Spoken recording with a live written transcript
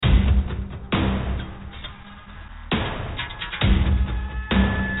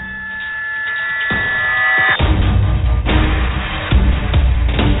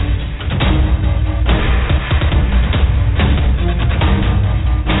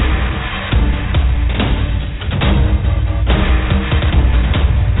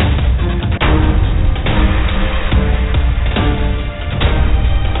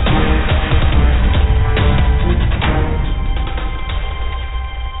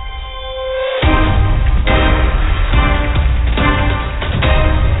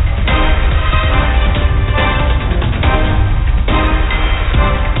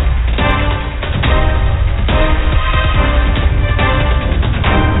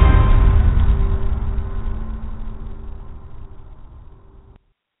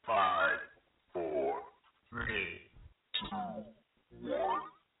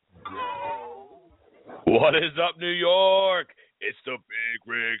What is up, New York? It's the Big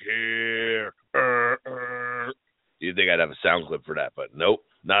Rig here. You'd think I'd have a sound clip for that, but nope,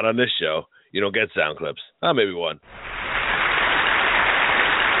 not on this show. You don't get sound clips. Maybe one.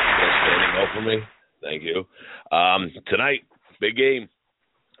 Standing up for me. Thank you. Tonight, big game.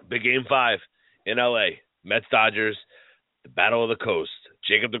 Big game 5 in L.A. Mets Dodgers, the Battle of the Coast.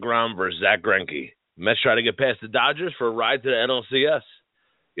 Jacob deGrom versus Zach Greinke. Mets try to get past the Dodgers for a ride to the NLCS,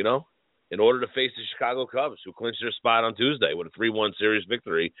 you know, in order to face the Chicago Cubs, who clinched their spot on Tuesday with a 3-1 series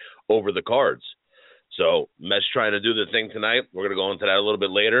victory over the Cards. So Mets trying to do the thing tonight. We're going to go into that a little bit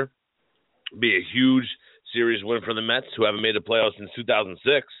later. Be a huge series win for the Mets, who haven't made the playoffs since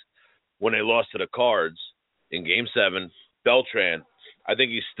 2006 when they lost to the Cards in Game 7. Beltran, I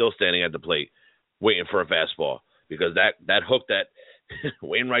think he's still standing at the plate waiting for a fastball because that hook that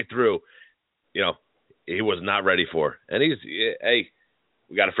Wainwright threw, you know, he was not ready for. And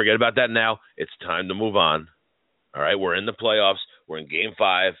we got to forget about that now. It's time to move on. All right, we're in the playoffs. We're in Game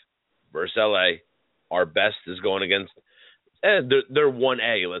 5 versus L.A. Our best is going against they're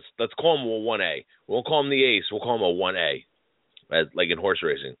 1A. Let's call them a 1A. We won't call them the ace. We'll call them a 1A, like in horse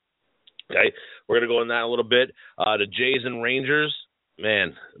racing. Okay, we're going to go in that a little bit. The Jays and Rangers,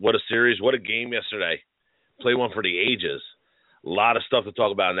 man, what a series. What a game yesterday. Play one for the ages. A lot of stuff to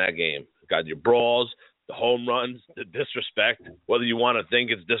talk about in that game. Got your brawls, the home runs, the disrespect, whether you want to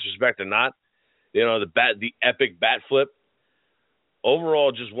think it's disrespect or not. You know, the epic bat flip.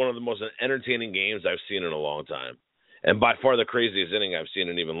 Overall, just one of the most entertaining games I've seen in a long time. And by far the craziest inning I've seen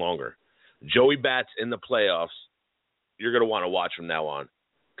in even longer. Joey Bats in the playoffs, you're going to want to watch from now on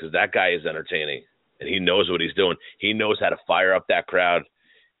because that guy is entertaining, and he knows what he's doing. He knows how to fire up that crowd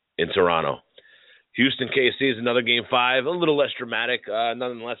in Toronto. Houston KC is another Game 5, a little less dramatic.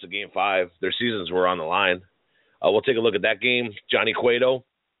 Nonetheless, a Game 5. Their seasons were on the line. We'll take a look at that game. Johnny Cueto,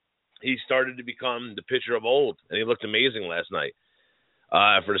 he started to become the pitcher of old, and he looked amazing last night.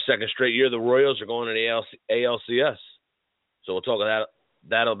 For the second straight year, the Royals are going to the ALCS. So we'll talk about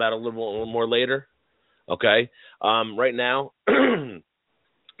that a little more later. Okay. Right now,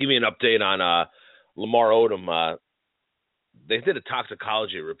 give me an update on Lamar Odom. They did a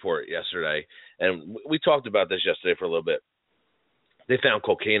toxicology report yesterday, and we talked about this yesterday for a little bit. They found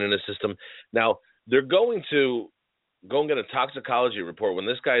cocaine in his system. Now, they're going to go and get a toxicology report when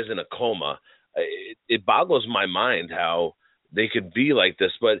this guy's in a coma. It boggles my mind how they could be like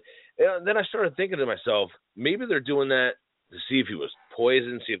this. But then I started thinking to myself, maybe they're doing that to see if he was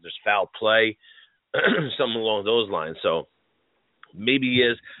poisoned, see if there's foul play, something along those lines. So maybe he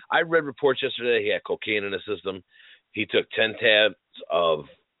is. I read reports yesterday he had cocaine in his system. He took 10 tabs of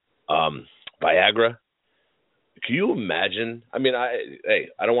Viagra. Can you imagine? I mean,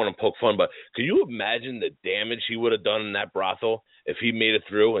 I don't want to poke fun, but can you imagine the damage he would have done in that brothel if he made it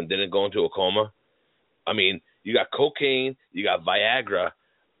through and didn't go into a coma? I mean, you got cocaine, you got Viagra.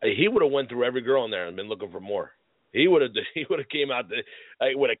 He would have went through every girl in there and been looking for more. He would have came out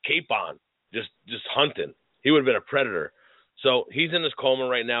with a cape on, just hunting. He would have been a predator. So he's in his coma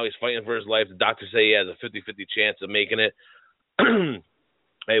right now. He's fighting for his life. The doctors say he has a 50-50 chance of making it.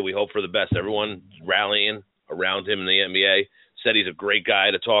 Hey, we hope for the best. Everyone rallying around him in the NBA said he's a great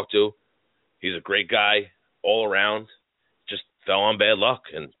guy to talk to. He's a great guy all around. Just fell on bad luck,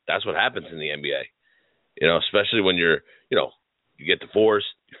 and that's what happens in the NBA. You know, especially when you get divorced,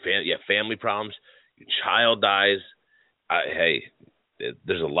 you have family problems, your child dies.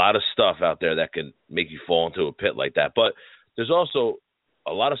 There's a lot of stuff out there that can make you fall into a pit like that. But there's also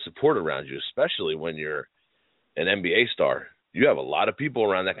a lot of support around you, especially when you're an NBA star. You have a lot of people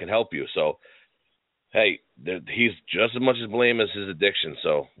around that can help you. So, hey, he's just as much to blame as his addiction.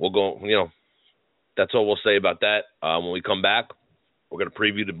 So we'll go, that's all we'll say about that. When we come back, we're going to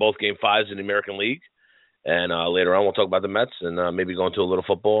preview both Game 5s in the American League. And later on, we'll talk about the Mets and maybe go into a little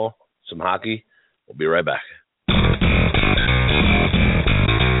football, some hockey. We'll be right back.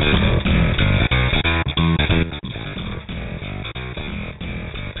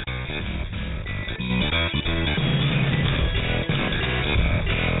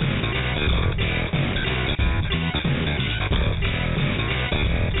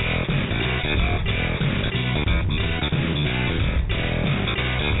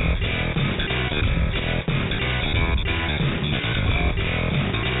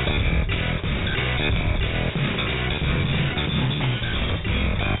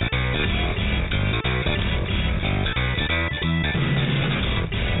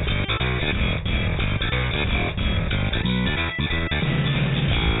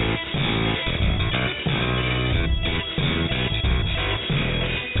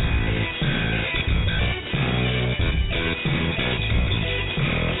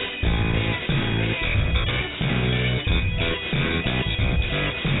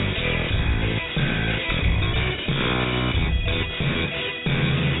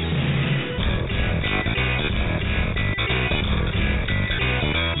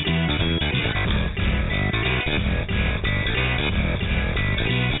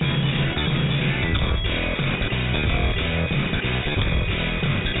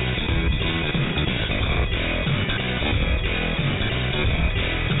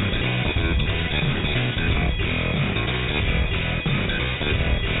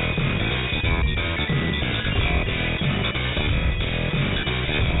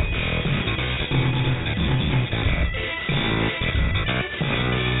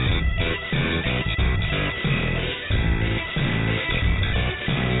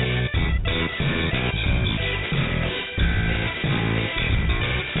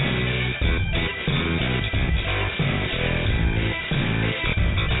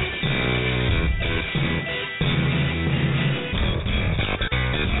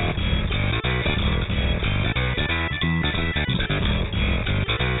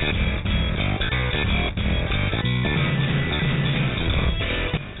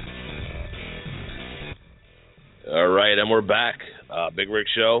 and we're back. Big Rig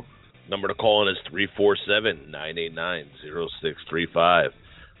Show. Number to call in is 347-989-0635.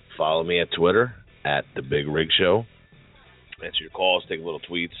 Follow me at Twitter at The Big Rig Show. Answer your calls, take little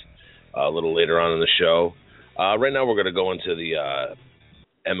tweets a little later on in the show. Right now we're going to go into the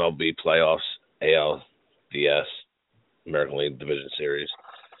MLB playoffs, ALDS, American League Division Series.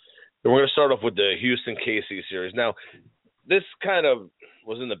 And we're going to start off with the Houston-KC series. Now, this kind of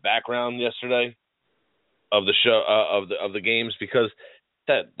was in the background yesterday of the show of the games because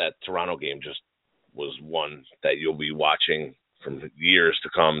that Toronto game just was one that you'll be watching from years to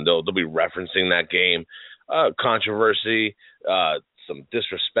come. They'll be referencing that game, controversy, some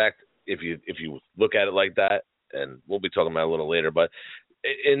disrespect if you look at it like that, and we'll be talking about it a little later. But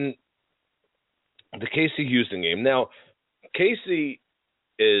in the KC Houston game, now KC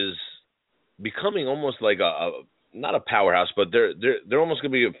is becoming almost like a not a powerhouse, but they're almost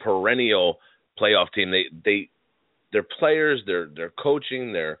going to be a perennial playoff team. Their players, their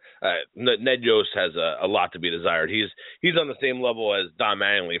coaching, Ned Yost has a lot to be desired. He's on the same level as Don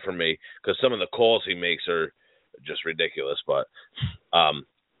Mattingly for me because some of the calls he makes are just ridiculous. But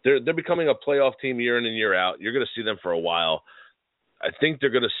they're becoming a playoff team year in and year out. You're going to see them for a while. I think they're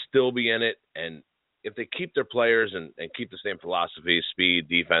going to still be in it, and if they keep their players and keep the same philosophy, speed,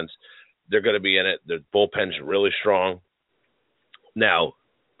 defense, they're going to be in it. Their bullpen's really strong. Now,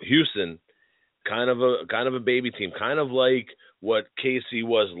 Houston, kind of a baby team, kind of like what KC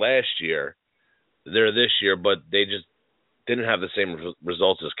was last year. They're this year, but they just didn't have the same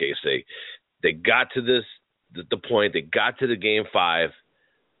results as KC. They got to the point. They got to the game 5,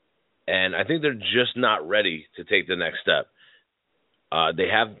 and I think they're just not ready to take the next step. They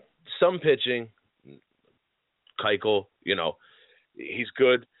have some pitching. Keuchel, he's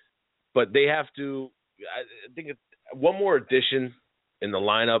good. But they have to, I think, one more addition in the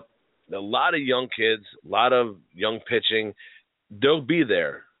lineup. A lot of young kids, a lot of young pitching. They'll be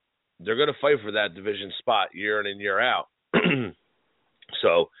there. They're going to fight for that division spot year in and year out.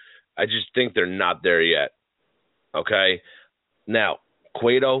 So I just think they're not there yet. Okay? Now,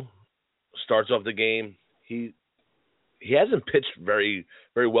 Cueto starts off the game. He hasn't pitched very,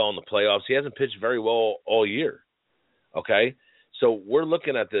 very well in the playoffs. He hasn't pitched very well all year. Okay? So we're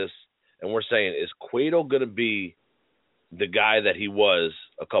looking at this, and we're saying, is Cueto going to be the guy that he was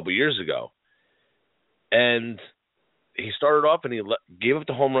a couple years ago? And he started off and he gave up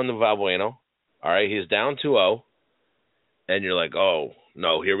the home run to Valbuena. All right, he's down 2-0. And you're like, oh,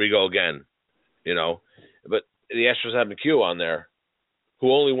 no, here we go again. But the Astros have McHugh on there,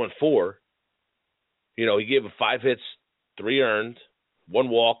 who only won 4. He gave him 5 hits, 3 earned, 1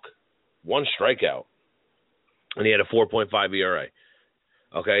 walk, 1 strikeout. And he had a 4.5 ERA.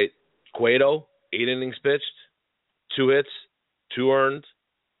 Okay, Cueto, 8 innings pitched, 2 hits, 2 earned,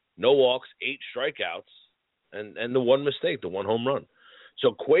 no walks, 8 strikeouts, and the 1 mistake, the 1 home run.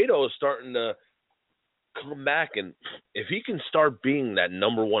 So Cueto is starting to come back, and if he can start being that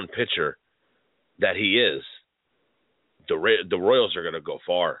number 1 pitcher that he is, the Royals are going to go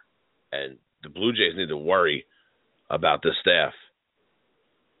far, and the Blue Jays need to worry about this staff.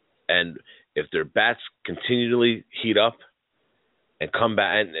 And if their bats continually heat up and come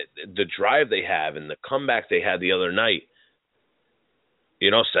back, and the drive they have and the comeback they had the other night,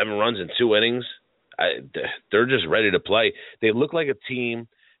 7 runs in 2 innings, they're just ready to play. They look like a team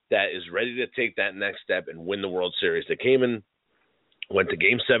that is ready to take that next step and win the World Series. They went to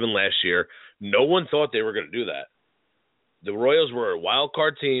Game 7 last year. No one thought they were going to do that. The Royals were a wild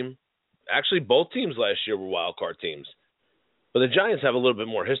card team. Actually, both teams last year were wild card teams. But the Giants have a little bit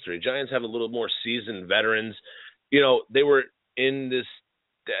more history. Giants have a little more seasoned veterans. They were in this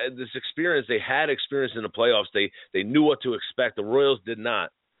experience. They had experience in the playoffs. They knew what to expect. The Royals did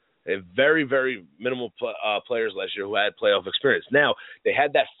not. They had very, very minimal players last year who had playoff experience. Now, they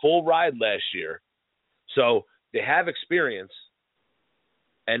had that full ride last year, so they have experience,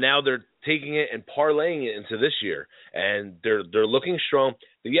 and now they're taking it and parlaying it into this year, and they're looking strong.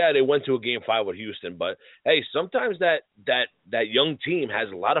 Yeah, they went to a Game 5 with Houston, but hey, sometimes that young team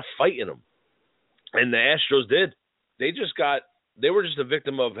has a lot of fight in them, and the Astros did. They were just a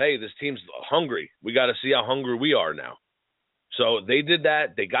victim of, hey, this team's hungry. We got to see how hungry we are now. So they did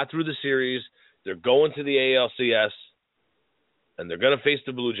that. They got through the series. They're going to the ALCS, and they're going to face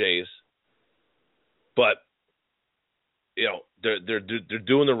the Blue Jays. But they're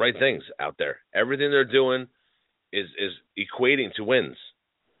doing the right things out there. Everything they're doing is equating to wins.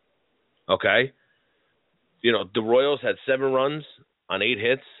 Okay? The Royals had 7 runs on 8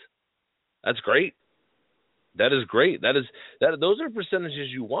 hits. That's great. That is great. Those are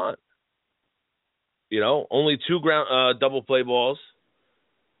percentages you want. Only 2 double play balls.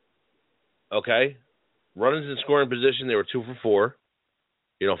 Okay? Runners in scoring position, they were 2 for 4.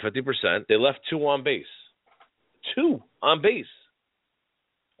 50%. They left 2 on base. 2 on base.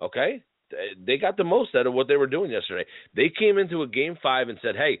 Okay? They got the most out of what they were doing yesterday. They came into a Game 5 and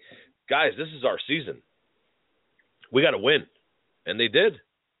said, hey, guys, this is our season. We got to win. And they did.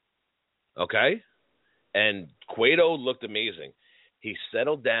 Okay? And Cueto looked amazing. He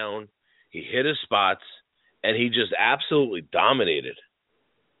settled down. He hit his spots. And he just absolutely dominated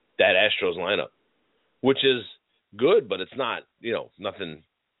that Astros lineup, which is good, but it's not, nothing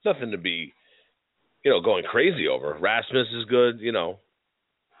to be, going crazy over. Rasmus is good,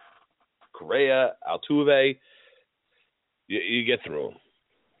 Correa, Altuve, you get through them.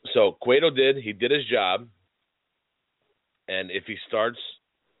 So Cueto he did his job, and if he starts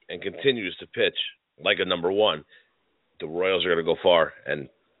and continues to pitch like a number one, the Royals are going to go far, and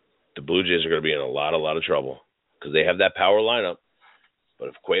the Blue Jays are going to be in a lot of trouble because they have that power lineup. But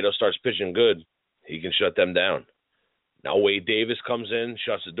if Cueto starts pitching good, he can shut them down. Now Wade Davis comes in,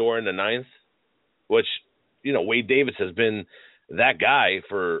 shuts the door in the 9th, which, Wade Davis has been that guy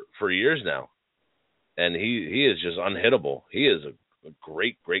for years now. And he is just unhittable. He is a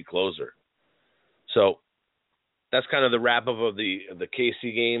great closer. So that's kind of the wrap-up of the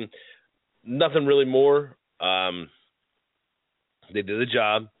KC game. Nothing really more. They did the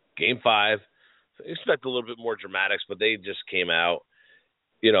job. Game 5. Expect a little bit more dramatics, but they just came out,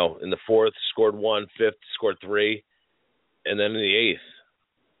 in the 4th, scored 1, 5th, scored 3, and then in the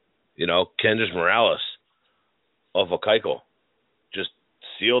 8th, Kendrys Morales off of Keuchel just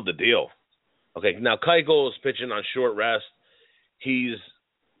sealed the deal. Okay, now Keuchel is pitching on short rest. He's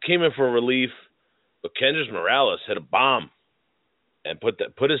came in for relief, but Kendrys Morales hit a bomb and put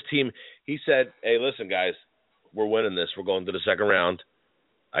his team. He said, "Hey, listen, guys, we're winning this. We're going to the second round.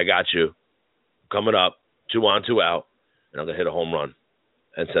 I got you. Coming up, 2 on, 2 out, and I'm gonna hit a home run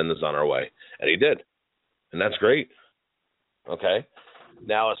and send this on our way." And he did, and that's great. Okay.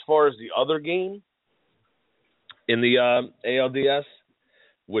 Now, as far as the other game in the ALDS,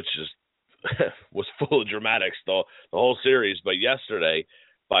 which is was full of dramatics the whole series, but yesterday,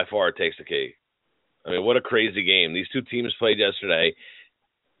 by far, it takes the cake. I mean, what a crazy game. These two teams played yesterday,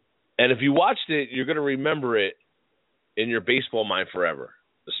 and if you watched it, you're going to remember it in your baseball mind forever,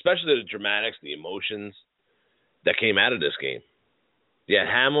 especially the dramatics, the emotions that came out of this game. Yeah,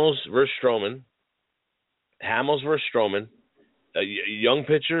 Hamels versus Stroman, a young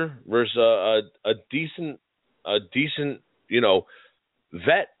pitcher versus a decent,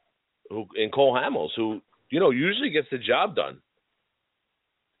 vet in Cole Hamels, who, usually gets the job done.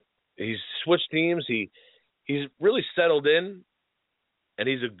 He's switched teams. He's really settled in, and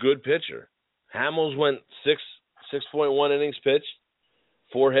he's a good pitcher. Hamels went 6.1 innings pitched,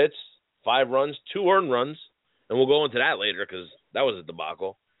 4 hits, 5 runs, 2 earned runs, and we'll go into that later because that was a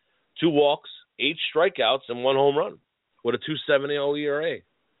debacle. 2 walks, 8 strikeouts, and 1 home run with a 2.70 ERA.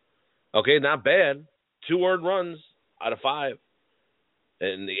 Okay, not bad. 2 earned runs out of 5.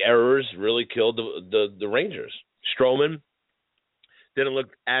 And the errors really killed the Rangers. Stroman didn't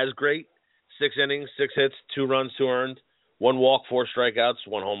look as great. 6 innings, 6 hits, 2 runs, 2 earned, 1 walk, 4 strikeouts,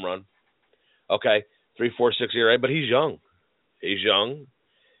 1 home run. Okay, 3.46 ERA, but he's young.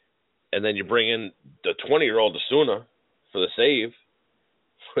 And then you bring in the 20-year-old Asuna for the save,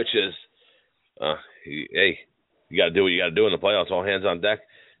 which is, you got to do what you got to do in the playoffs. All hands on deck.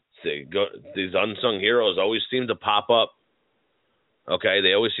 These unsung heroes always seem to pop up. Okay,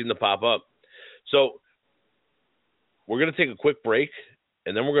 they always seem to pop up. So we're going to take a quick break,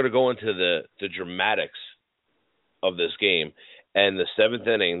 and then we're going to go into the dramatics of this game and the 7th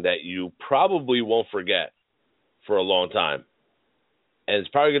inning that you probably won't forget for a long time. And it's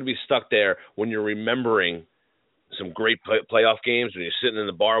probably going to be stuck there when you're remembering some great playoff games, when you're sitting in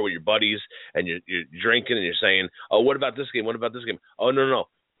the bar with your buddies and you're drinking and you're saying, oh, what about this game? What about this game? Oh, no.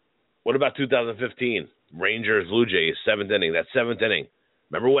 What about 2015? Rangers, Blue Jays, 7th inning. That 7th inning.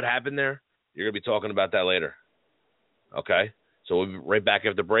 Remember what happened there? You're going to be talking about that later. Okay? So we'll be right back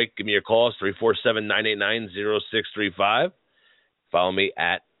after the break. Give me your calls, 347-989-0635. Follow me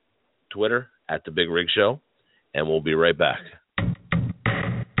at Twitter, at The Big Rig Show, and we'll be right back.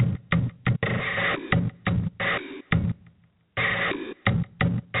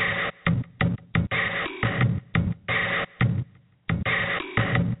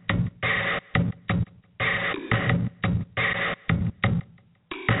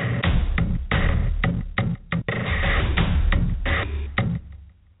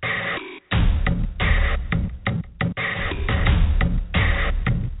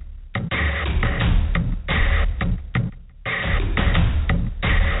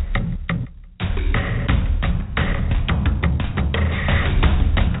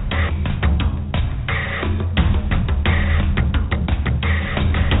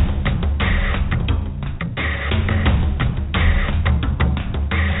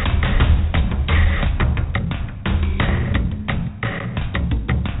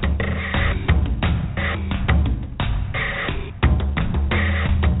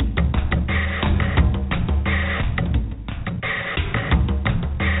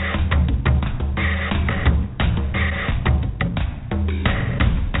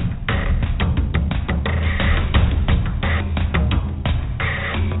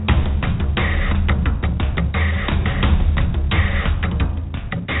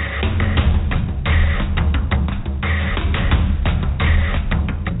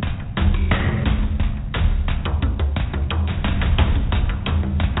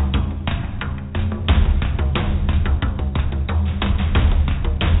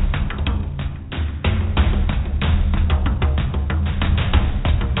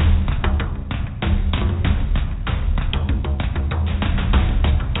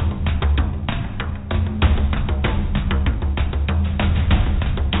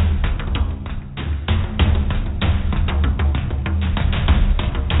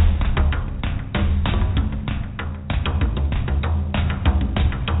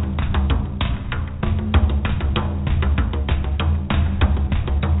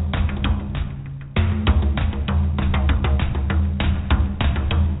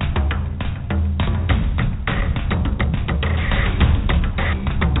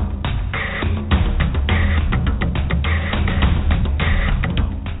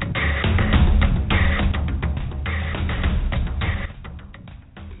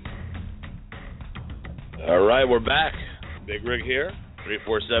 back. Big Rig here.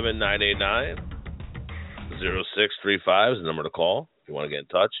 347-989-0635 is the number to call if you want to get in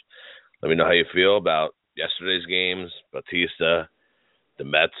touch. Let me know how you feel about yesterday's games, Bautista, the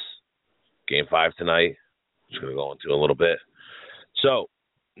Mets, Game 5 tonight. I'm just going to go into a little bit. So,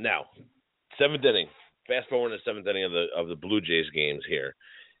 now, 7th inning. Fast forward to the 7th inning of the Blue Jays games here.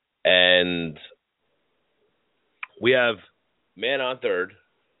 And we have man on third,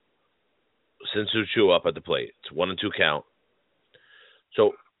 Sin-Soo Choo up at the plate. It's 1-2 count.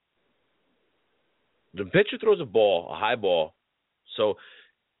 So the pitcher throws a high ball. So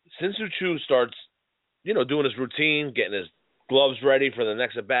Sin-Soo Choo starts, doing his routine, getting his gloves ready for the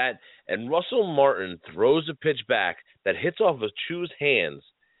next at bat, and Russell Martin throws a pitch back that hits off of Choo's hands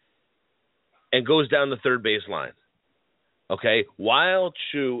and goes down the third baseline. Okay, while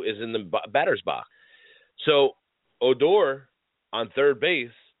Choo is in the batter's box. So Odor on third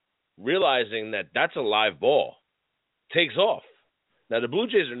base, realizing that that's a live ball, takes off. Now the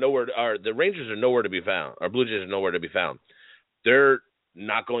Rangers are nowhere to be found. Our Blue Jays are nowhere to be found. They're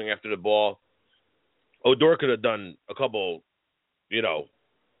not going after the ball. Odor could have done a couple,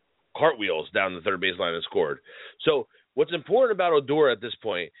 cartwheels down the third baseline and scored. So what's important about Odor at this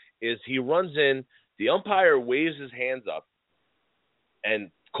point is he runs in, the umpire waves his hands up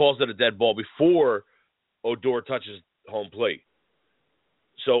and calls it a dead ball before Odor touches home plate.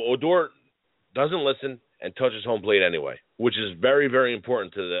 So Odor doesn't listen and touches home plate anyway, which is very, very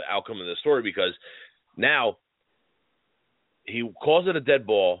important to the outcome of the story because now he calls it a dead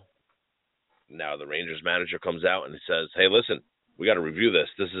ball. Now the Rangers manager comes out and he says, hey, listen, we got to review this.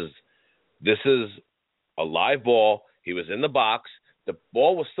 This is a live ball. He was in the box. The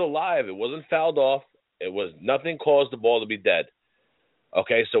ball was still live. It wasn't fouled off. Nothing caused the ball to be dead.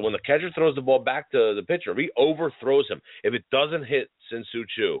 Okay, so when the catcher throws the ball back to the pitcher, if he overthrows him, if it doesn't hit Sin-Soo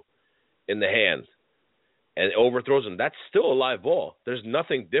Choo in the hands and it overthrows him, that's still a live ball. There's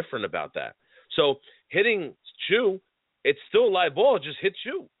nothing different about that. So hitting Choo, it's still a live ball. It just hit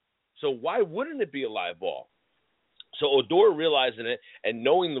Choo. So why wouldn't it be a live ball? So Odor, realizing it and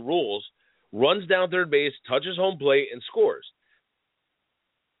knowing the rules, runs down third base, touches home plate, and scores.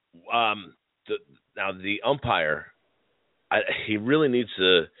 Now the umpire, he really needs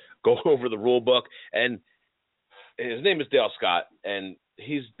to go over the rule book. And his name is Dale Scott, and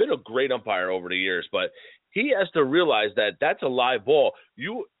he's been a great umpire over the years, but he has to realize that that's a live ball.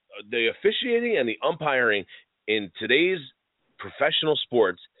 The officiating and the umpiring in today's professional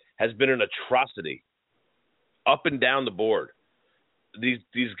sports has been an atrocity up and down the board.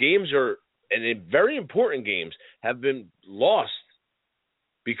 These games are, and very important games, have been lost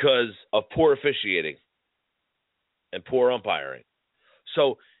because of poor officiating and poor umpiring.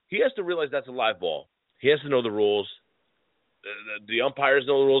 So he has to realize that's a live ball. He has to know the rules. The umpires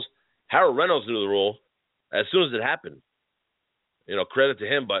know the rules. Harold Reynolds knew the rule as soon as it happened. Credit to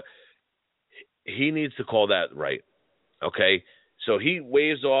him, but he needs to call that right. Okay? So he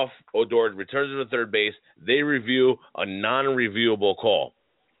waves off Odor, returns to the third base. They review a non-reviewable call.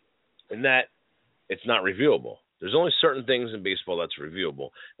 And that, it's not reviewable. There's only certain things in baseball that's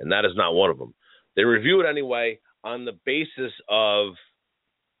reviewable, and that is not one of them. They review it anyway on the basis of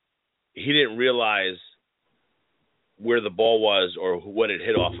he didn't realize where the ball was or what it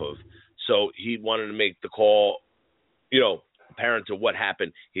hit off of. So he wanted to make the call, apparent to what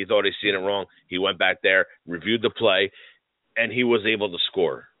happened. He thought he'd seen it wrong. He went back there, reviewed the play, and he was able to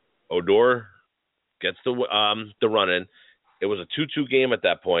score. Odor gets the run in. It was a 2-2 game at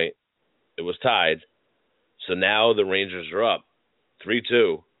that point. It was tied. So now the Rangers are up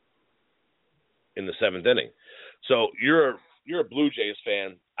 3-2 in the 7th inning. So you're a Blue Jays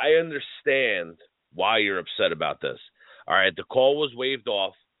fan. I understand why you're upset about this. All right, the call was waved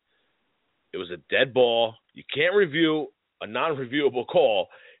off. It was a dead ball. You can't review a non-reviewable call,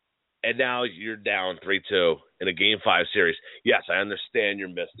 and now you're down 3-2 in a Game 5 series. Yes, I understand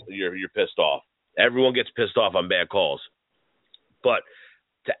you're pissed off. Everyone gets pissed off on bad calls. But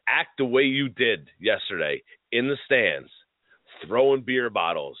to act the way you did yesterday in the stands, throwing beer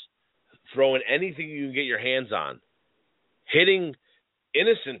bottles, throwing anything you can get your hands on, hitting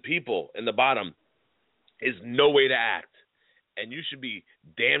innocent people in the bottom is no way to act. And you should be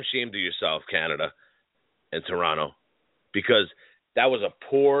damn ashamed of yourself, Canada and Toronto, because that was a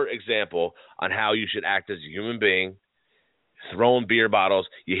poor example on how you should act as a human being, throwing beer bottles.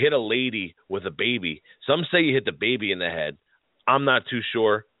 You hit a lady with a baby. Some say you hit the baby in the head. I'm not too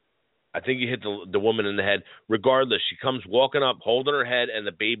sure. I think you hit the woman in the head. Regardless, she comes walking up, holding her head and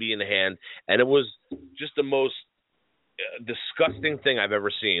the baby in the hand, and it was just the most disgusting thing I've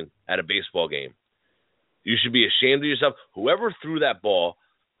ever seen at a baseball game. You should be ashamed of yourself. Whoever threw that ball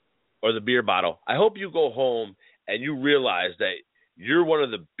or the beer bottle, I hope you go home and you realize that you're one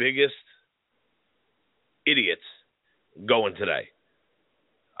of the biggest idiots going today.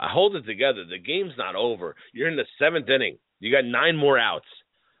 I hold it together. The game's not over. You're in the 7th inning. You got 9 more outs.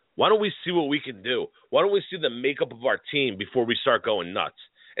 Why don't we see what we can do? Why don't we see the makeup of our team before we start going nuts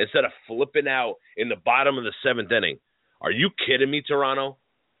instead of flipping out in the bottom of the 7th inning? Are you kidding me, Toronto?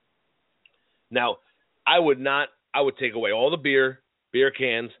 Now, I would take away all the beer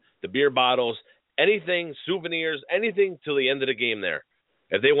cans, the beer bottles, anything, souvenirs, anything till the end of the game there.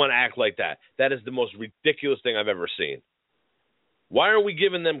 If they want to act like that. That is the most ridiculous thing I've ever seen. Why aren't we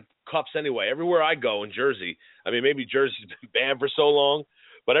giving them cups anyway? Everywhere I go in Jersey, I mean, maybe Jersey's been banned for so long,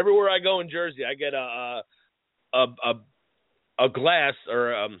 but everywhere I go in Jersey, I get a glass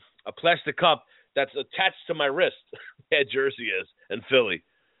or a plastic cup that's attached to my wrist. Yeah, Jersey is, and Philly,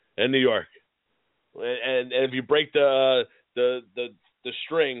 and New York. And if you break the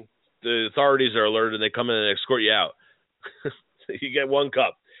string, the authorities are alerted and they come in and escort you out. So you get 1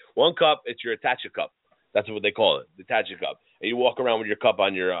 cup. 1 cup, it's your attache cup. That's what they call it, the attache cup. And you walk around with your cup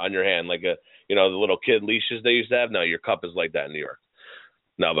on your hand like the little kid leashes they used to have. No, your cup is like that in New York.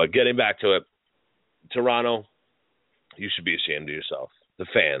 No, but getting back to it, Toronto, you should be ashamed of yourself, the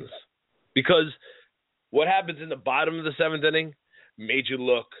fans. Because what happens in the bottom of the 7th inning made you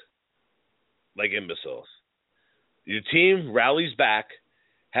look like imbeciles. Your team rallies back,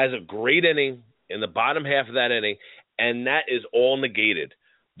 has a great inning in the bottom half of that inning, and that is all negated.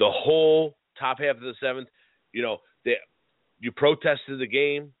 The whole top half of the 7th, you protested the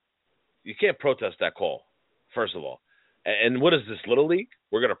game. You can't protest that call, first of all. And what is this, Little League?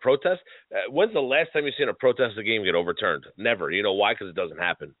 We're going to protest? When's the last time you've seen a protest the game get overturned? Never. You know why? Because it doesn't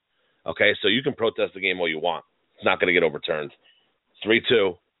happen. Okay, so you can protest the game all you want. It's not going to get overturned.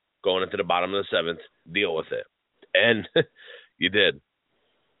 3-2, going into the bottom of the 7th. Deal with it. And you did.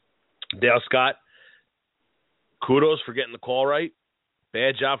 Dale Scott, kudos for getting the call right.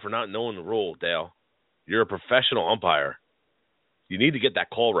 Bad job for not knowing the rule, Dale. You're a professional umpire. You need to get that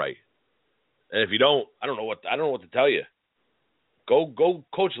call right. And if you don't, I don't know what to tell you. Go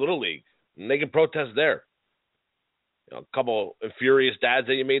coach Little League, and they can protest there. A couple infurious dads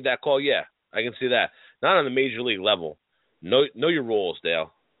that you made that call, yeah, I can see that. Not on the major league level. Know your rules,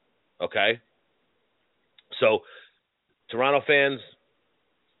 Dale. Okay? So, Toronto fans,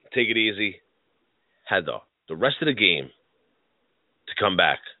 take it easy. Had the rest of the game to come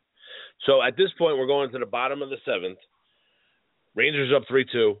back. So, at this point, we're going to the bottom of the 7th. Rangers up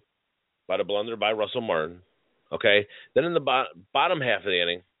 3-2 by the blunder by Russell Martin. Okay? Then in the bottom half of the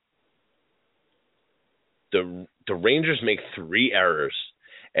inning, the Rangers make 3 errors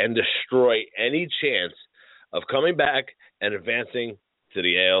and destroy any chance of coming back and advancing to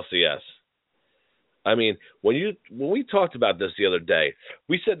the ALCS. I mean, when we talked about this the other day,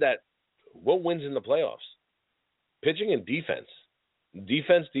 we said that what wins in the playoffs? Pitching and defense.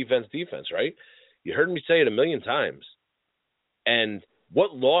 Defense, defense, defense, right? You heard me say it a million times. And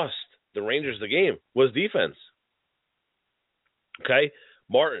what lost the Rangers the game was defense. Okay?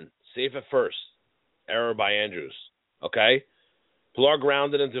 Martin, safe at first. Error by Andrews. Okay? Pilar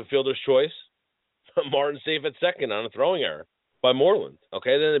grounded into a fielder's choice. Martin safe at second on a throwing error by Moreland.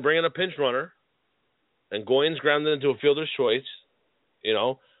 Okay? Then they bring in a pinch runner. And Goins grounded into a fielder's choice.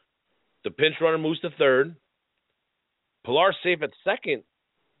 The pinch runner moves to third. Pilar safe at second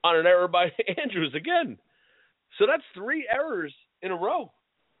on an error by Andrews again. So that's 3 errors in a row.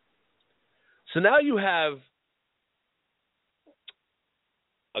 So now you have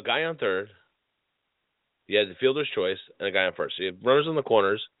a guy on third. He has the fielder's choice and a guy on first. So you have runners in the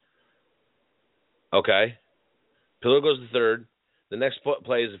corners. Okay. Pilar goes to third. The next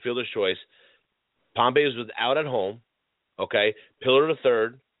play is the fielder's choice. Pompey was out at home. Okay. Pilar to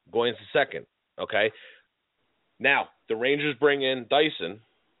third. Going to second. Okay. Now, the Rangers bring in Dyson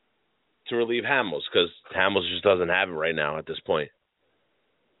to relieve Hamels because Hamels just doesn't have it right now at this point.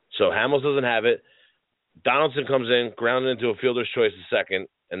 So Hamels doesn't have it. Donaldson comes in, grounded into a fielder's choice to second,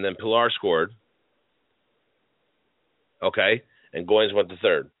 and then Pilar scored. Okay, and Goins went to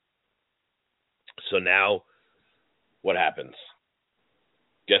third. So now, what happens?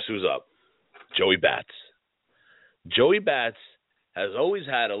 Guess who's up? Joey Bats. Joey Bats has always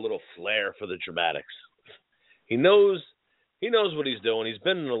had a little flair for the dramatics. He knows what he's doing. He's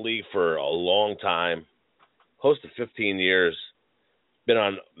been in the league for a long time, close to 15 years. Been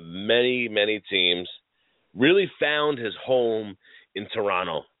on many, many teams. Really found his home in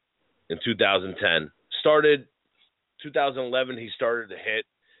Toronto in 2010. Started 2011, he started to hit.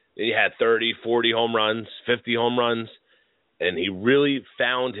 He had 30, 40 home runs, 50 home runs, and he really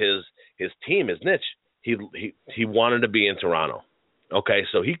found his team, his niche. He wanted to be in Toronto. Okay,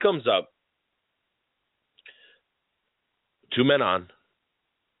 so he comes up 2 men on,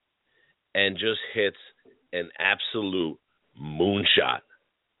 and just hits an absolute moonshot.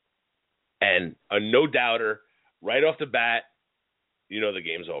 And a no-doubter, right off the bat, the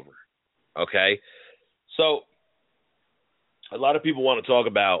game's over. Okay? So, a lot of people want to talk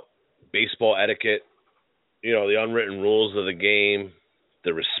about baseball etiquette, the unwritten rules of the game,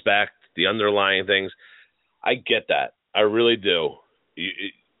 the respect, the underlying things. I get that. I really do.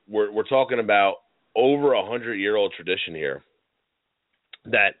 We're talking about over 100-year-old tradition here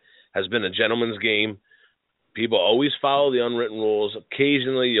that has been a gentleman's game. People always follow the unwritten rules.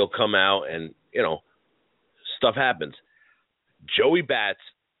 Occasionally you'll come out and, stuff happens. Joey Bats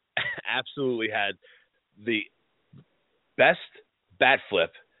absolutely had the best bat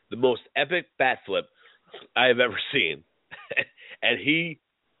flip, the most epic bat flip I have ever seen. And he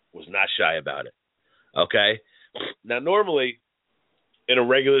was not shy about it. Okay? Now, normally, in a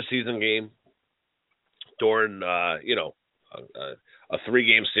regular season game, during, a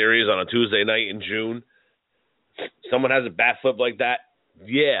 3-game series on a Tuesday night in June, someone has a bat flip like that,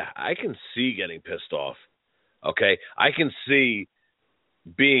 yeah, I can see getting pissed off. Okay? I can see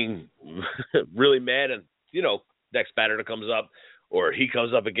being really mad and, next batter that comes up, or he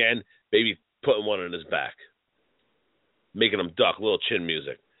comes up again, maybe putting one in his back, making him duck, a little chin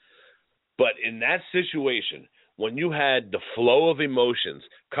music. But in that situation, when you had the flow of emotions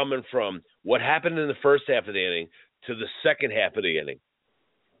coming from what happened in the first half of the inning to the second half of the inning,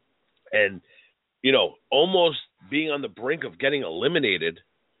 and, almost being on the brink of getting eliminated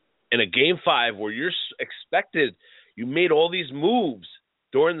in a Game 5 where you're expected, you made all these moves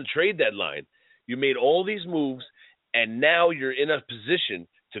during the trade deadline. You made all these moves, and now you're in a position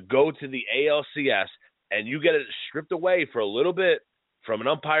to go to the ALCS, and you get it stripped away for a little bit from an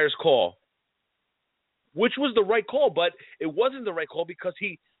umpire's call, which was the right call, but it wasn't the right call because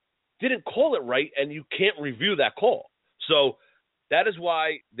he didn't call it right, and you can't review that call. So that is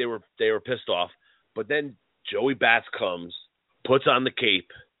why they were pissed off. But then Joey Bats comes, puts on the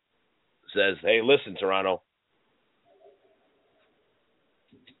cape, says, hey, listen, Toronto,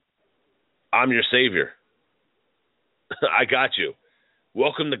 I'm your savior. I got you.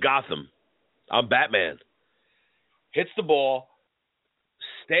 Welcome to Gotham. I'm Batman. Hits the ball,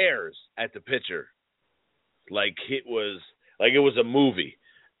 stares at the pitcher like it was a movie.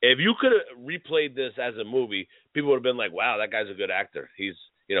 If you could have replayed this as a movie, people would have been like, "Wow, that guy's a good actor. He's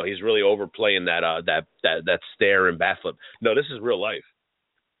really overplaying that stare and bat flip." No, this is real life.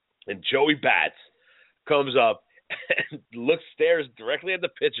 And Joey Bats comes up and stares directly at the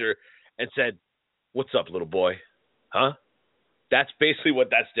pitcher and said, "What's up, little boy? Huh?" That's basically what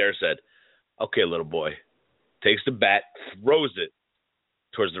that stare said. Okay, little boy. Takes the bat, throws it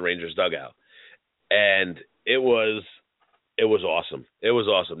towards the Rangers dugout. And it was awesome. It was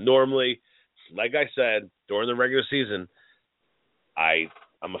awesome. Normally, like I said, during the regular season, I'm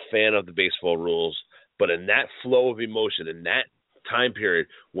a fan of the baseball rules, but in that flow of emotion, in that time period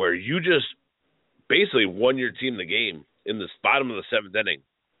where you just basically won your team the game in the bottom of the 7th inning,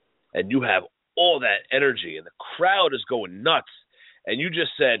 and you have all that energy, and the crowd is going nuts, and you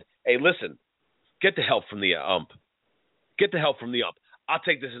just said, hey, listen, get the help from the ump. Get the help from the ump. I'll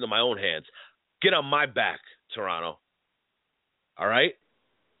take this into my own hands. Get on my back, Toronto. All right?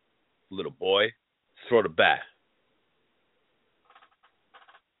 Little boy, throw the bat.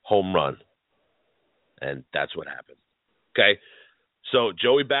 Home run. And that's what happened. Okay? So,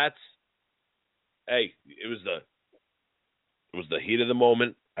 Joey Bats, hey, it was the heat of the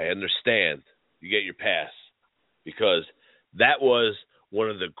moment. I understand. You get your pass. Because that was one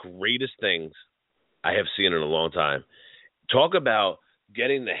of the greatest things I have seen in a long time. Talk about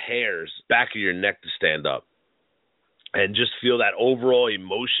getting the hairs back of your neck to stand up and just feel that overall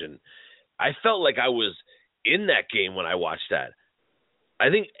emotion. I felt like I was in that game when I watched that. I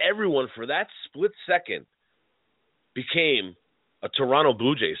think everyone for that split second became a Toronto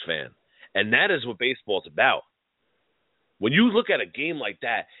Blue Jays fan. And that is what baseball is about. When you look at a game like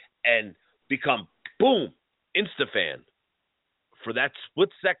that and become, boom, Insta-fan for that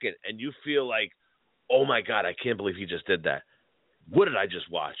split second, and you feel like, oh, my God, I can't believe he just did that. What did I just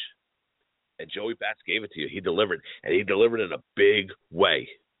watch? And Joey Bats gave it to you. He delivered, and he delivered in a big way.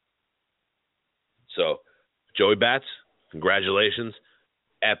 So, Joey Bats, congratulations.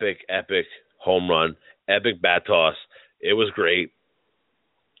 Epic, epic home run. Epic bat toss. It was great.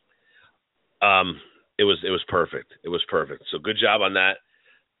 It was perfect. It was perfect. So, good job on that.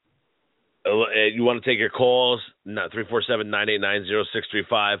 You want to take your calls,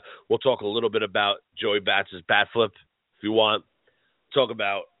 347-989-0635. We'll talk a little bit about Joey Bats' bat flip if you want. Talk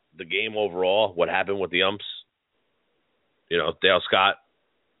about the game overall, what happened with the umps. Dale Scott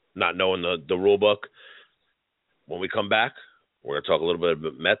not knowing the rule book. when we come back, we're going to talk a little bit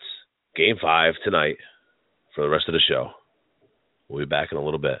about Mets Game 5 tonight for the rest of the show. We'll be back in a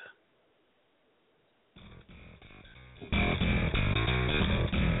little bit.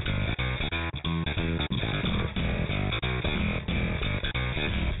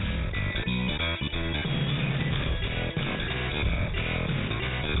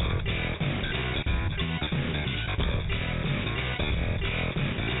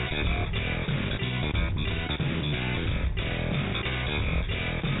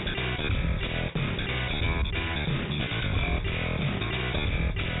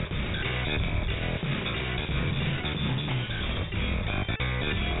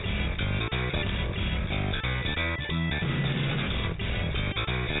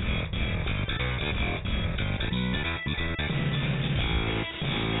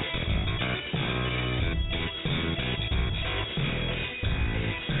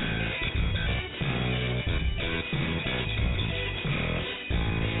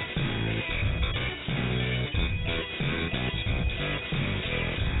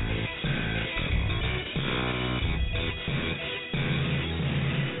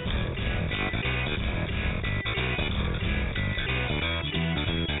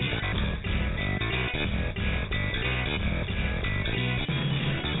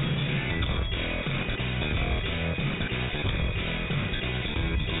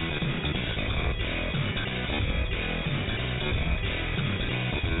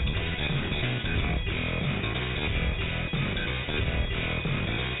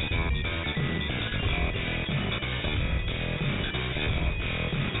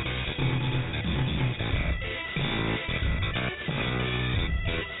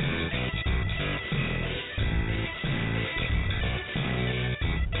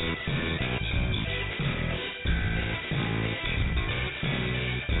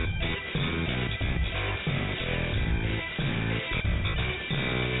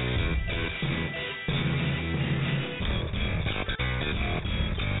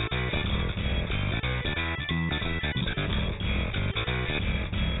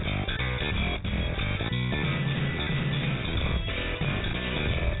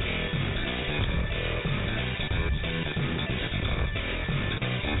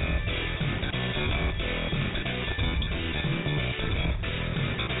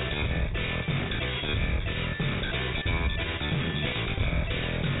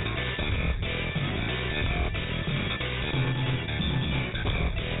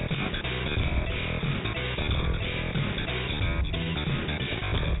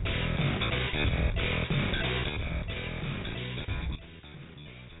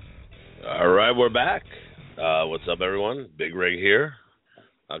 All right, we're back. What's up, everyone? Big Rig here.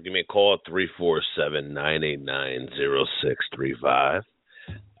 Give me a call at 347-989-0635.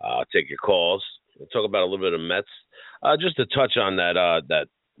 I'll take your calls. We'll talk about a little bit of Mets. Just to touch on that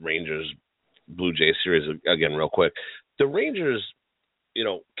Rangers Blue Jays series again real quick. The Rangers,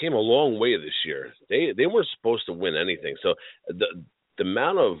 came a long way this year. They weren't supposed to win anything. So the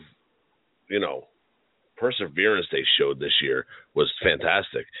amount of, perseverance they showed this year was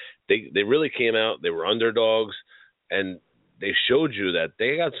fantastic. They really came out. They were underdogs, and they showed you that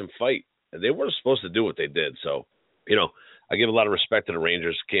they got some fight, and they weren't supposed to do what they did. So, I give a lot of respect to the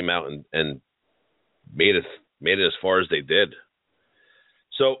Rangers. Came out and made it as far as they did.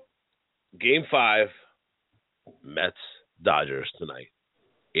 So, Game 5, Mets Dodgers tonight,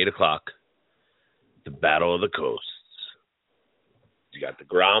 8:00. The Battle of the Coasts. You got the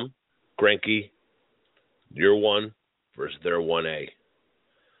Grom, Greinke, year one versus their 1A.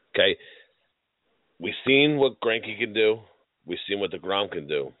 Okay, we've seen what Greinke can do. We've seen what the Grom can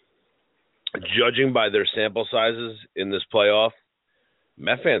do. Judging by their sample sizes in this playoff,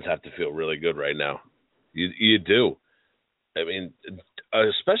 Met fans have to feel really good right now. You do. I mean,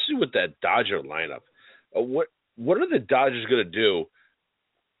 especially with that Dodger lineup. What are the Dodgers going to do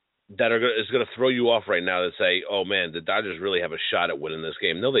that is going to throw you off right now to say, oh, man, the Dodgers really have a shot at winning this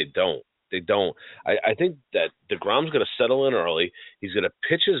game? No, they don't. They don't. I think that DeGrom's going to settle in early. He's going to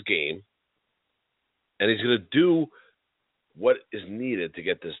pitch his game, and he's going to do what is needed to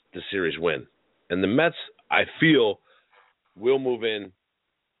get the series win. And the Mets, I feel, will move in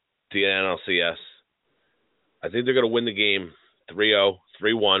to the NLCS. I think they're going to win the game 3-0,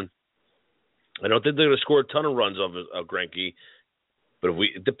 3-1. I don't think they're going to score a ton of runs of Greinke, but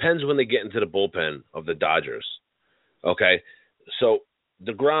it depends when they get into the bullpen of the Dodgers. Okay, so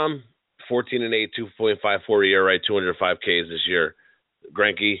DeGrom, 14-8, 2.54 ERA, 205 Ks this year.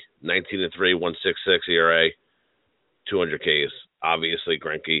 Greinke, 19-3, 1.66 ERA, 200 Ks. Obviously,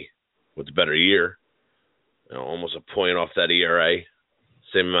 Greinke with a better year, almost a point off that ERA,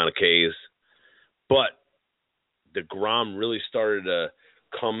 same amount of Ks. But DeGrom really started to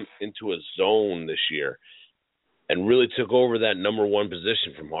come into a zone this year and really took over that number one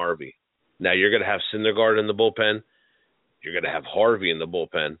position from Harvey. Now you're going to have Syndergaard in the bullpen. You're going to have Harvey in the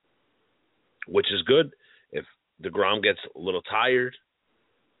bullpen, which is good. If DeGrom gets a little tired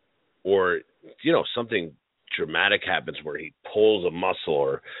or, something dramatic happens where he pulls a muscle,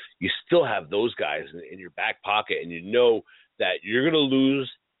 or you still have those guys in your back pocket, and you know that you're going to lose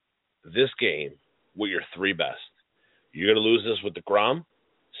this game with your three best. You're going to lose this with DeGrom,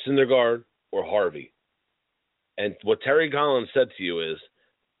 Syndergaard, or Harvey. And what Terry Collins said to you is,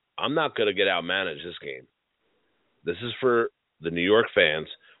 I'm not going to get outmanaged this game. This is for the New York fans.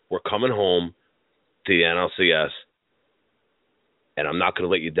 We're coming home to the NLCS, and I'm not going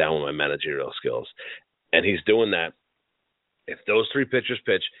to let you down with my managerial skills. And he's doing that. If those three pitchers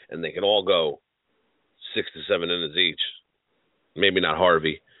pitch and they can all go 6 to 7 innings each, maybe not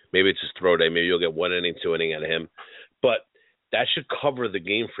Harvey, maybe it's his throw day, maybe you'll get 1 inning, 2 inning out of him, but that should cover the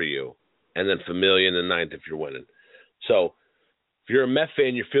game for you. And then Familia in the ninth if you're winning. So if you're a Met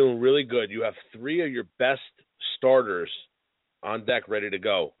fan, you're feeling really good. You have 3 of your best starters on deck ready to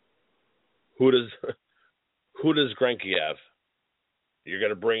go. Who does Greinke have? You're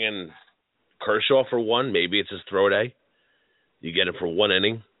going to bring in Kershaw for 1. Maybe it's his throw day. You get him for 1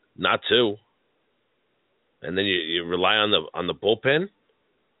 inning, not 2. And then you rely on the bullpen,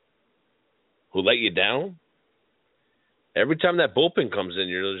 who let you down. Every time that bullpen comes in,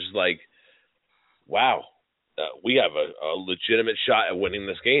 you're just like, wow, we have a legitimate shot at winning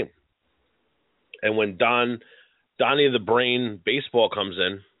this game. And when Donnie the Brain Baseball comes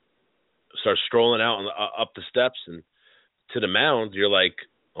in, starts strolling out up the steps and to the mound, you're like,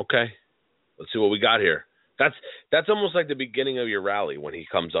 okay, let's see what we got here. That's almost like the beginning of your rally when he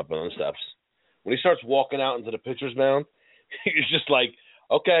comes up on the steps. When he starts walking out into the pitcher's mound, you're just like,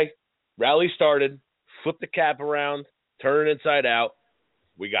 okay, rally started, flip the cap around, turn it inside out.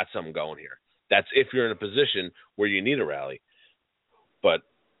 We got something going here. That's if you're in a position where you need a rally. But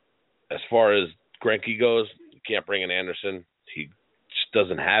as far as Greinke goes, you can't bring in Anderson. He just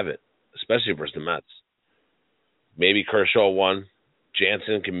doesn't have it, especially versus the Mets. Maybe Kershaw 1.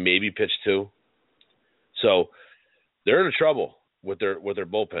 Jansen can maybe pitch 2. So they're in trouble with their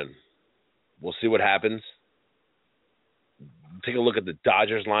bullpen. We'll see what happens. Take a look at the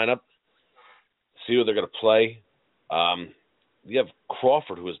Dodgers lineup. See who they're going to play. You have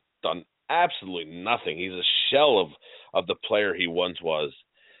Crawford, who has done absolutely nothing. He's a shell of the player he once was.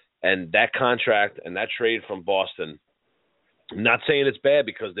 And that contract and that trade from Boston, I'm not saying it's bad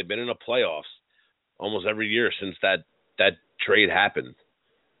because they've been in the playoffs almost every year since that trade happened.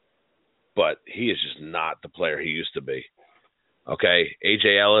 But he is just not the player he used to be. Okay,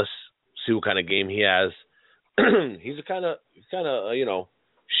 A.J. Ellis, see what kind of game he has. He's a kind of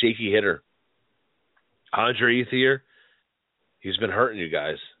shaky hitter. Andre Ethier, he's been hurting you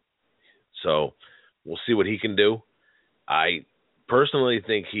guys. So we'll see what he can do. I personally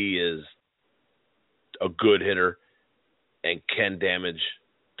think he is a good hitter and can damage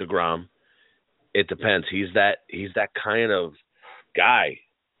DeGrom. It depends. He's that kind of guy.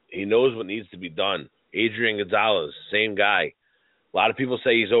 He knows what needs to be done. Adrian Gonzalez, same guy. A lot of people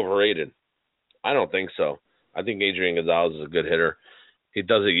say he's overrated. I don't think so. I think Adrian Gonzalez is a good hitter. He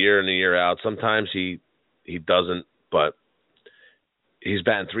does it year in and year out. Sometimes he doesn't, but he's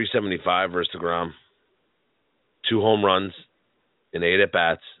batting .375 versus DeGrom. 2 home runs in 8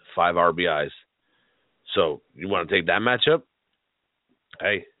 at-bats, 5 RBIs. So you want to take that matchup?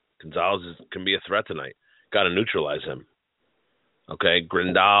 Hey, Gonzalez can be a threat tonight. Got to neutralize him. Okay,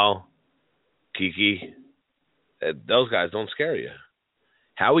 Grindal, Kiki, those guys don't scare you.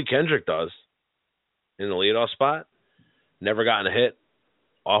 Howie Kendrick does in the leadoff spot. Never gotten a hit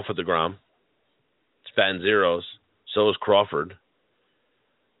off of DeGrom. It's batting zeros. So is Crawford.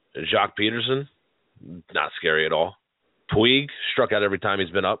 And Jacques Peterson, not scary at all. Puig struck out every time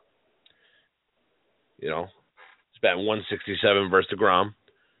he's been up. He's batting .167 versus DeGrom.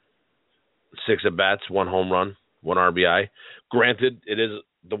 6 at-bats, 1 home run, 1 RBI. Granted, it is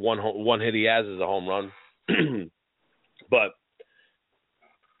the one hit he has is a home run. But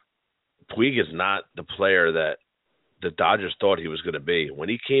Puig is not the player that the Dodgers thought he was going to be. When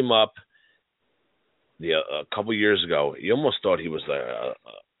he came up a couple years ago, you almost thought he was a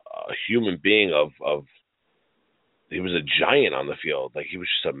human being of he was a giant on the field. Like he was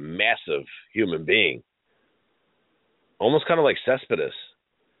just a massive human being. Almost kind of like Cespedes.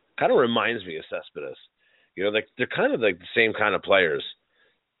 Kind of reminds me of Cespedes. They're kind of like the same kind of players.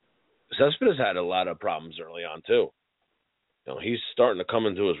 Cespedes had a lot of problems early on too. He's starting to come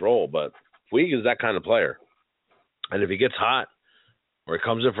into his role, but Puig is that kind of player. And if he gets hot or he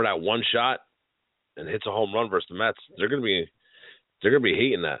comes in for that one shot, and hits a home run versus the Mets, they're gonna be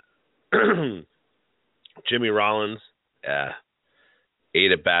hating that. Jimmy Rollins,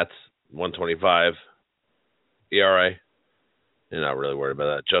 8 at bats, 1.25 ERA. You're not really worried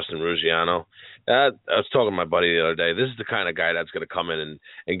about that. Justin Ruggiano. I was talking to my buddy the other day. This is the kind of guy that's going to come in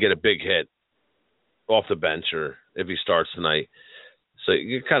and get a big hit off the bench, or if he starts tonight. So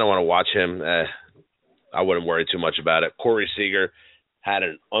you kind of want to watch him. I wouldn't worry too much about it. Corey Seager had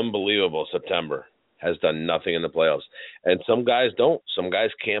an unbelievable September. Has done nothing in the playoffs. And some guys don't. Some guys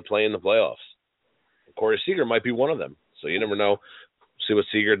can't play in the playoffs. Corey Seager might be one of them. So you never know. See what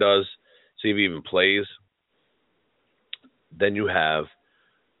Seager does. See if he even plays. Then you have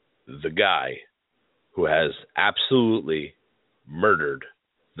the guy who has absolutely murdered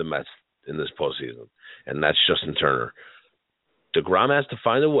the Mets in this postseason, and that's Justin Turner. DeGrom has to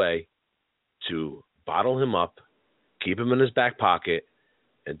find a way to bottle him up, keep him in his back pocket,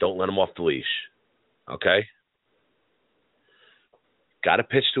 and don't let him off the leash. Okay? Got to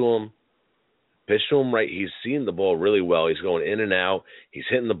pitch to him. Pitch to him right. He's seeing the ball really well. He's going in and out. He's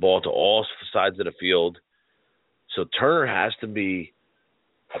hitting the ball to all sides of the field. So Turner has to be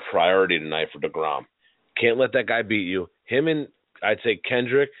a priority tonight for DeGrom. Can't let that guy beat you. Him and, I'd say,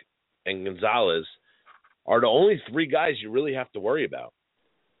 Kendrick and Gonzalez are the only 3 guys you really have to worry about.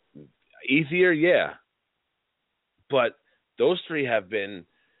 Ethier, yeah. But those 3 have been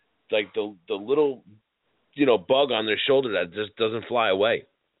like the little, bug on their shoulder that just doesn't fly away.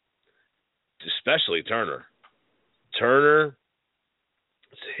 Especially Turner. Turner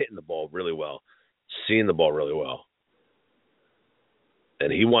is hitting the ball really well. Seeing the ball really well.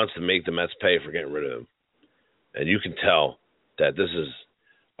 And he wants to make the Mets pay for getting rid of him. And you can tell that this is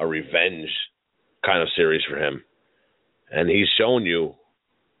a revenge kind of series for him. And he's shown you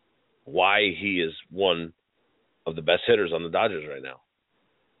why he is one of the best hitters on the Dodgers right now.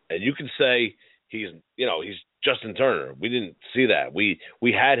 And you can say he's Justin Turner. We didn't see that. We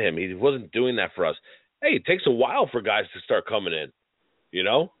had him. He wasn't doing that for us. Hey, it takes a while for guys to start coming in,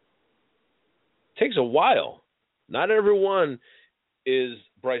 Takes a while. Not everyone is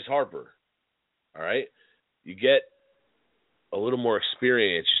Bryce Harper, all right? You get a little more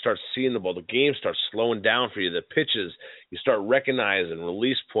experience. You start seeing the ball. The game starts slowing down for you. The pitches, you start recognizing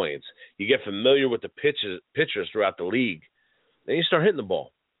release points. You get familiar with the pitchers throughout the league. Then you start hitting the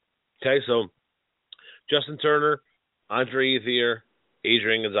ball. Okay, so Justin Turner, Andre Ethier,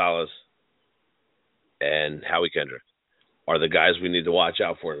 Adrian Gonzalez, and Howie Kendrick are the guys we need to watch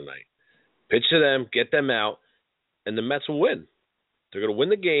out for tonight. Pitch to them, get them out, and the Mets will win. They're going to win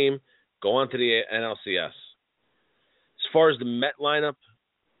the game, go on to the NLCS. As far as the Met lineup,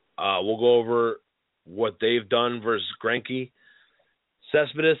 we'll go over what they've done versus Greinke.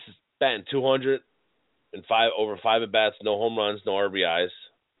 Cespedes is batting 200 and over 5 at-bats, no home runs, no RBIs.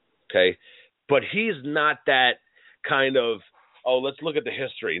 Okay? But he's not that kind of, let's look at the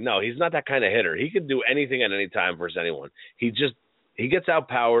history. No, he's not that kind of hitter. He can do anything at any time versus anyone. He gets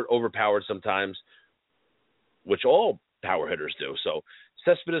overpowered sometimes, which all power hitters do. So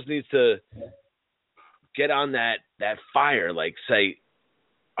Cespedes needs to get on that fire, like say,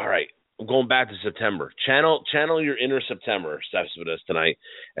 all right, I'm going back to September. Channel your inner September, Cespedes, tonight,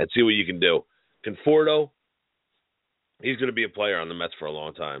 and see what you can do. Conforto, he's going to be a player on the Mets for a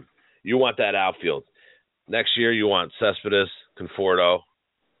long time. You want that outfield. Next year, you want Cespedes, Conforto,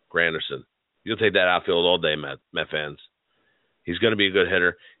 Granderson. You'll take that outfield all day, Met fans. He's going to be a good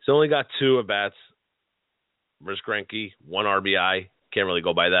hitter. He's only got 2 at-bats versus Greinke, 1 RBI. Can't really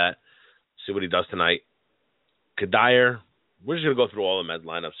go by that. See what he does tonight. Kadire, we're just going to go through all the Met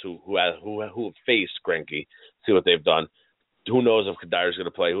lineups who have faced Greinke, see what they've done. Who knows if Kadire's going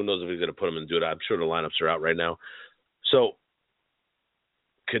to play? Who knows if he's going to put him in dude? I'm sure the lineups are out right now. So,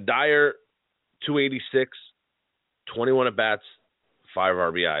 Kadire, 286, 21 at-bats, 5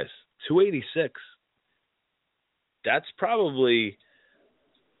 RBIs. 286. That's probably,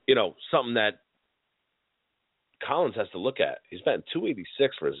 something that Collins has to look at. He's batting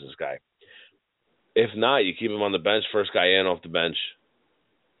 286 versus this guy. If not, you keep him on the bench, first guy in off the bench.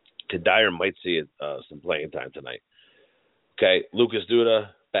 Kadire might see some playing time tonight. Okay, Lucas Duda,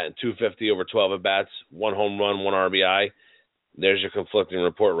 batting 250 over 12 at-bats, 1 home run, 1 RBI. There's your conflicting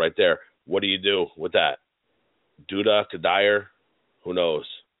report right there. What do you do with that? Duda, Kadire, who knows?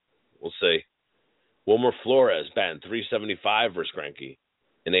 We'll see. Wilmer Flores, batting 375 versus Greinke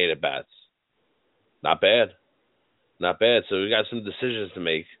in 8 at-bats. Not bad. Not bad. So we got some decisions to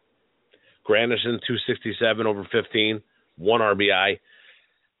make. Granderson, 267 over 15, 1 RBI.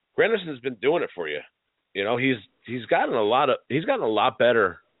 Granderson's been doing it for you. He's gotten a lot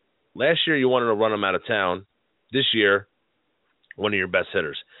better. Last year you wanted to run him out of town. This year, one of your best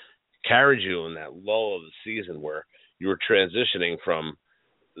hitters. carried you in that lull of the season where you were transitioning from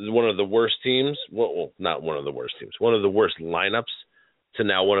one of the worst teams, well, not one of the worst teams, one of the worst lineups to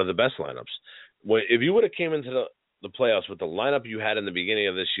now one of the best lineups. If you would have came into the playoffs with the lineup you had in the beginning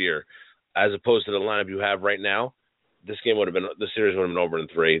of this year, as opposed to the lineup you have right now, the series would have been over in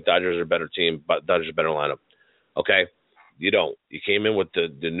 3. Dodgers are a better team, but Dodgers are a better lineup. Okay? You don't. You came in with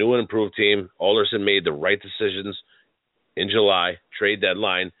the new and improved team. Alderson made the right decisions in July, trade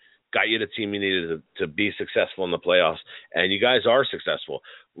deadline, got you the team you needed to be successful in the playoffs, and you guys are successful.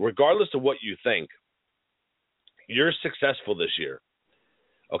 Regardless of what you think, you're successful this year.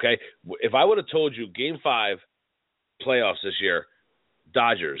 Okay? If I would have told you Game 5 playoffs this year,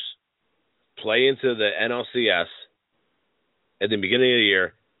 Dodgers play into the NLCS at the beginning of the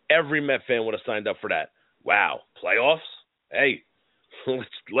year, every Met fan would have signed up for that. Wow, playoffs? Hey,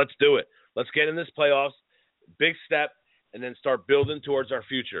 let's do it. Let's get in this playoffs, big step, and then start building towards our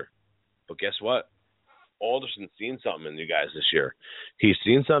future. But guess what? Alderson's seen something in you guys this year. He's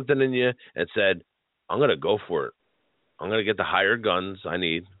seen something in you and said, I'm going to go for it. I'm going to get the higher guns I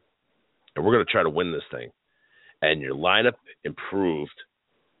need, and we're going to try to win this thing. And your lineup improved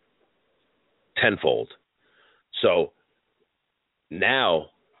tenfold. So now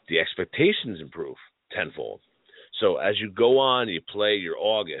the expectations improve tenfold. So as you go on, you play your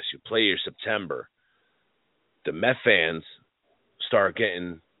August, you play your September, the Met fans start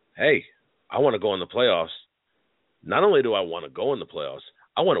getting, hey, I want to go in the playoffs. Not only do I want to go in the playoffs,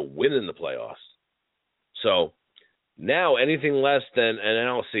 I want to win in the playoffs. So now anything less than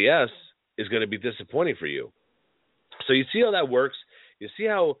an NLCS is going to be disappointing for you. So you see how that works. You see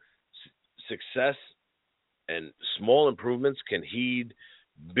how success and small improvements can heed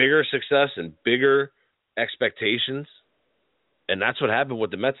bigger success and bigger expectations. And that's what happened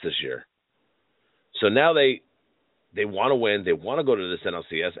with the Mets this year. So now they want to win. They want to go to this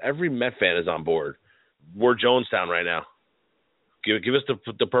NLCS. Every Met fan is on board. We're Jonestown right now. Give us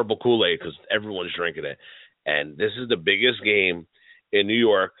the purple Kool-Aid because everyone's drinking it. And this is the biggest game in New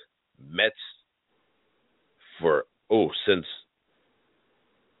York, Mets, since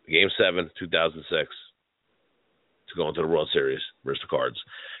Game 7, 2006, to go into the World Series versus the Cards.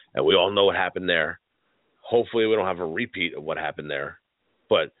 And we all know what happened there. Hopefully we don't have a repeat of what happened there.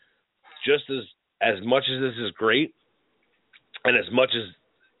 But just as much as this is great, and as much as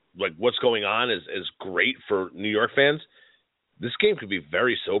like what's going on is great for New York fans, this game could be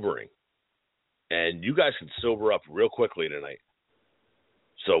very sobering. And you guys can sober up real quickly tonight.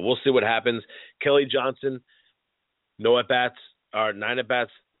 So we'll see what happens. Kelly Johnson, 9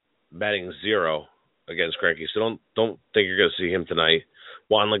 at-bats, batting 0 against Greinke. So don't think you're going to see him tonight.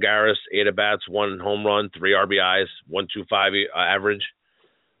 Juan Lagares, 8 at-bats, 1 home run, 3 RBIs, 1.25 average.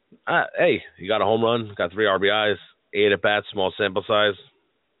 Hey, you got a home run, got 3 RBIs, 8 at-bats, small sample size.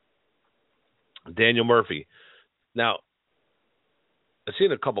 Daniel Murphy. Now, I've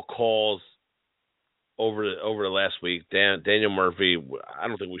seen a couple calls over the last week. Daniel Murphy, I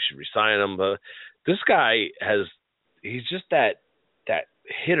don't think we should resign him, but this guy he's just that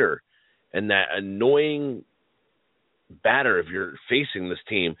hitter and that annoying batter if you're facing this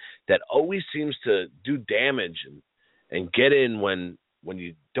team that always seems to do damage and get in when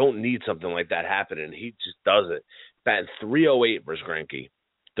you don't need something like that happening. He just does it. Batting 308 versus Greinke.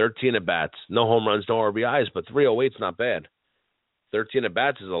 13 at-bats. No home runs, no RBIs, but 308's not bad. 13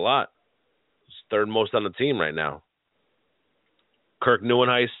 at-bats is a lot. It's third most on the team right now. Kirk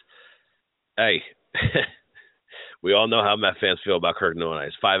Neuenhuis. Hey, we all know how Met fans feel about Kirk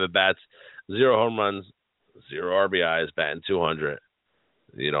Neuenhuis. 5 at-bats, 0 home runs, 0 RBIs, batting 200.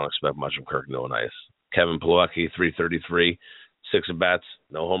 You don't expect much from Kirk Neuenhuis. Kevin Plawecki, 333, 6 at-bats,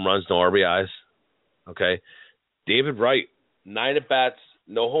 no home runs, no RBIs. Okay. David Wright, 9 at-bats,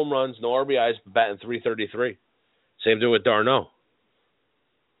 no home runs, no RBIs, batting 333. Same thing with Darno.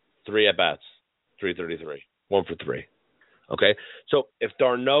 3 at-bats, 333, 1 for 3. Okay. So if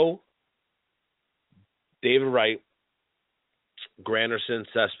Darno, David Wright, Granderson,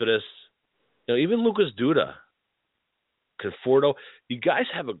 Cespedes, even Lucas Duda, Conforto, you guys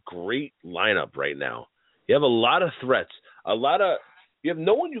have a great lineup right now. You have a lot of threats, you have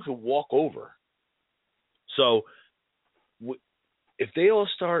no one you can walk over. So if they all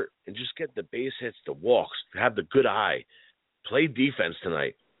start and just get the base hits, the walks, have the good eye, play defense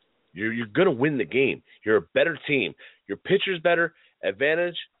tonight, you're going to win the game. You're a better team. Your pitcher's better.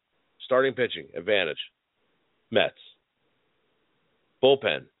 Advantage, starting pitching, advantage. Mets.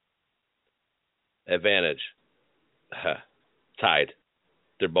 Bullpen, advantage. Tied.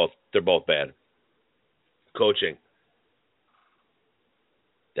 They're both bad. Coaching,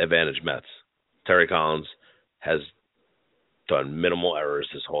 advantage Mets. Terry Collins has done minimal errors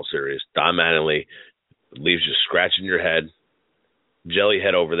this whole series. Don Mattingly leaves you scratching your head, jelly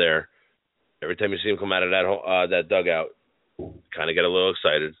head over there. Every time you see him come out of that dugout, kind of get a little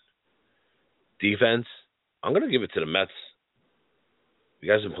excited. Defense, I'm going to give it to the Mets.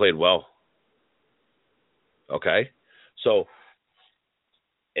 You guys have played well. Okay? So,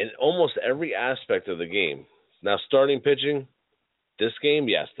 in almost every aspect of the game, now starting pitching, this game,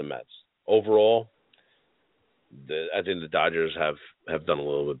 yes, the Mets. Overall, I think the Dodgers have done a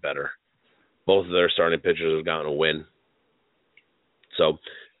little bit better. Both of their starting pitchers have gotten a win. So,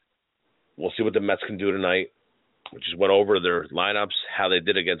 we'll see what the Mets can do tonight. We just went over their lineups, how they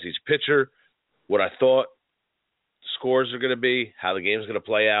did against each pitcher, what I thought scores are going to be, how the game's going to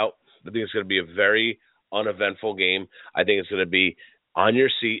play out. I think it's going to be a very uneventful game. I think it's going to be on your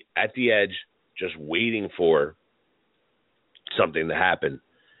seat, at the edge, just waiting for something to happen.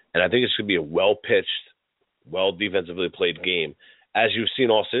 And I think it's going to be a well-pitched, well-defensively played game, as you've seen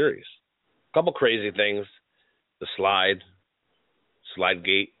all series. A couple crazy things. The slide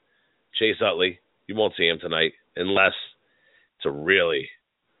gate, Chase Utley. You won't see him tonight unless it's a really,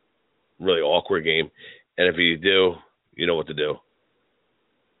 really awkward game. And if you do, you know what to do.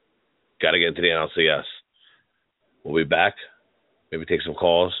 Got to get into the NLCS. We'll be back. Maybe take some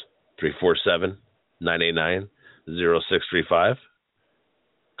calls. 347-989-0635.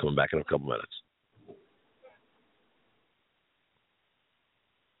 Coming back in a couple minutes.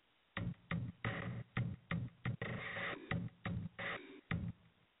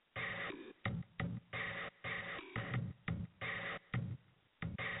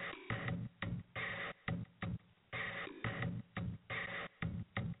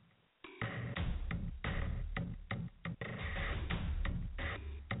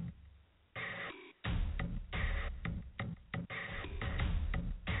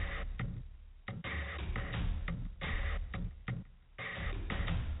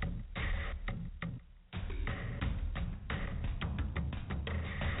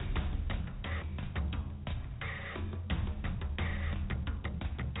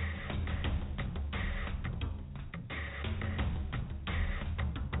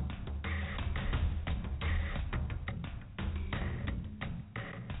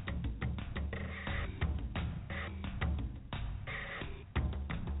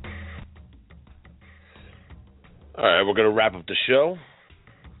 All right, we're going to wrap up the show.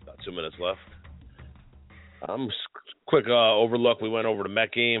 About 2 minutes left. Quick overlook. We went over the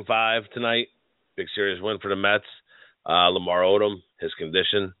Met Game 5 tonight. Big series win for the Mets. Lamar Odom, his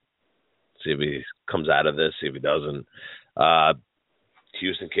condition. See if he comes out of this. See if he doesn't.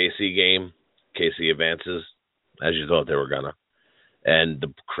 Houston KC game. KC advances, as you thought they were going to. And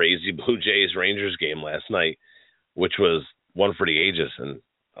the crazy Blue Jays Rangers game last night, which was one for the ages. And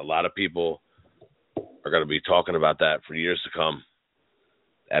a lot of people are going to be talking about that for years to come.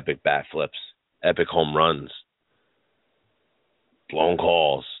 Epic bat flips, epic home runs, blown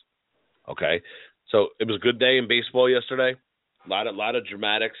calls. Okay, so it was a good day in baseball yesterday. A lot of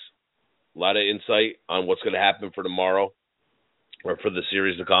dramatics, a lot of insight on what's going to happen for tomorrow or for the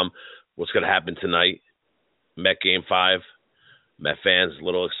series to come. What's going to happen tonight? Met Game 5. Met fans a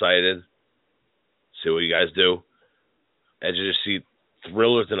little excited. See what you guys do. Edge of your seat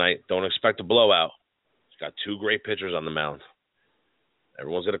thriller tonight. Don't expect a blowout. Got two great pitchers on the mound.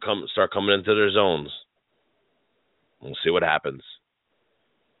 Everyone's going to start coming into their zones. We'll see what happens.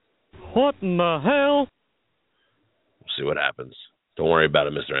 What in the hell? We'll see what happens. Don't worry about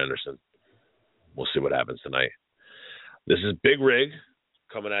it, Mr. Anderson. We'll see what happens tonight. This is Big Rig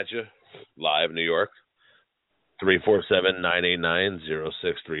coming at you live in New York.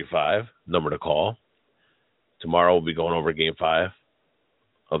 347-989-0635. Number to call. Tomorrow we'll be going over Game 5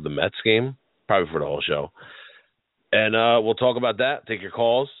 of the Mets game. Probably for the whole show. And we'll talk about that. Take your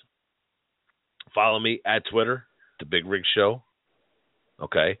calls. Follow me at Twitter, The Big Rig Show.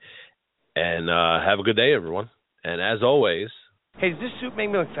 Okay? And have a good day, everyone. And as always... Hey, does this suit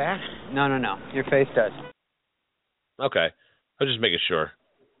make me look fat? No. Your face does. Okay. I'm just making sure.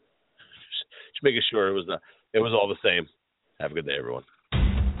 Just making sure it was all the same. Have a good day, everyone.